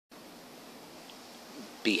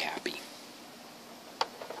Be happy.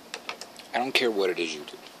 I don't care what it is you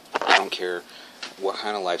do. I don't care what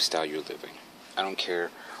kind of lifestyle you're living. I don't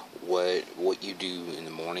care what you do in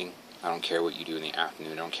the morning. I don't care what you do in the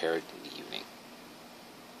afternoon. I don't care in the evening.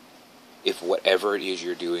 If whatever it is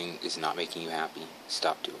you're doing is not making you happy,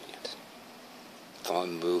 stop doing it.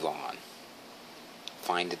 Move on.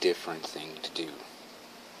 Find a different thing to do.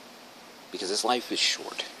 Because this life is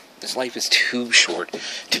short. This life is too short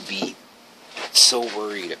to be so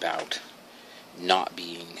worried about not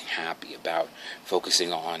being happy, about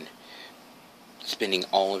focusing on spending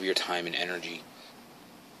all of your time and energy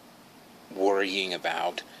worrying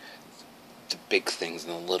about the big things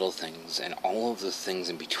and the little things and all of the things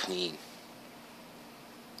in between.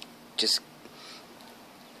 Just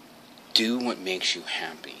do what makes you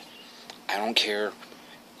happy. I don't care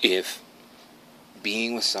if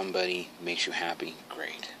being with somebody makes you happy,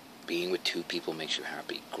 great. Being with two people makes you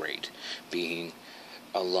happy, great. Being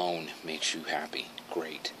alone makes you happy,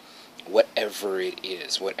 great. Whatever it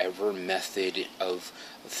is, whatever method of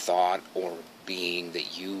thought or being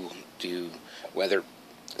that you do, whether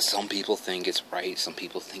some people think it's right, some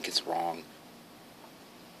people think it's wrong,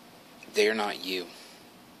 they're not you.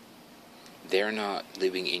 They're not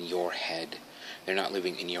living in your head. They're not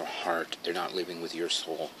living in your heart. They're not living with your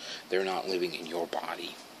soul. They're not living in your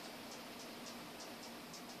body.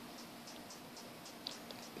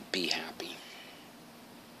 Be happy.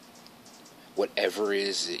 Whatever it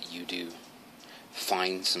is that you do,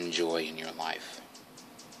 find some joy in your life.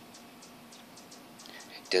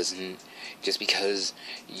 Just because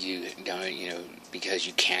because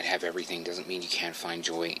you can't have everything doesn't mean you can't find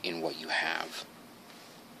joy in what you have.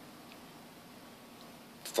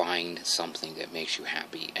 Find something that makes you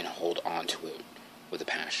happy and hold on to it with a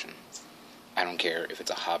passion. I don't care if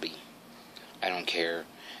it's a hobby. I don't care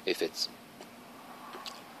if it's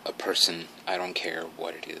a person. I don't care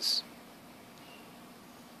what it is.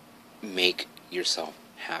 Make yourself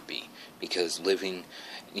happy, because living,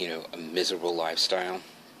 a miserable lifestyle,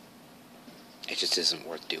 it just isn't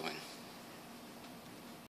worth doing.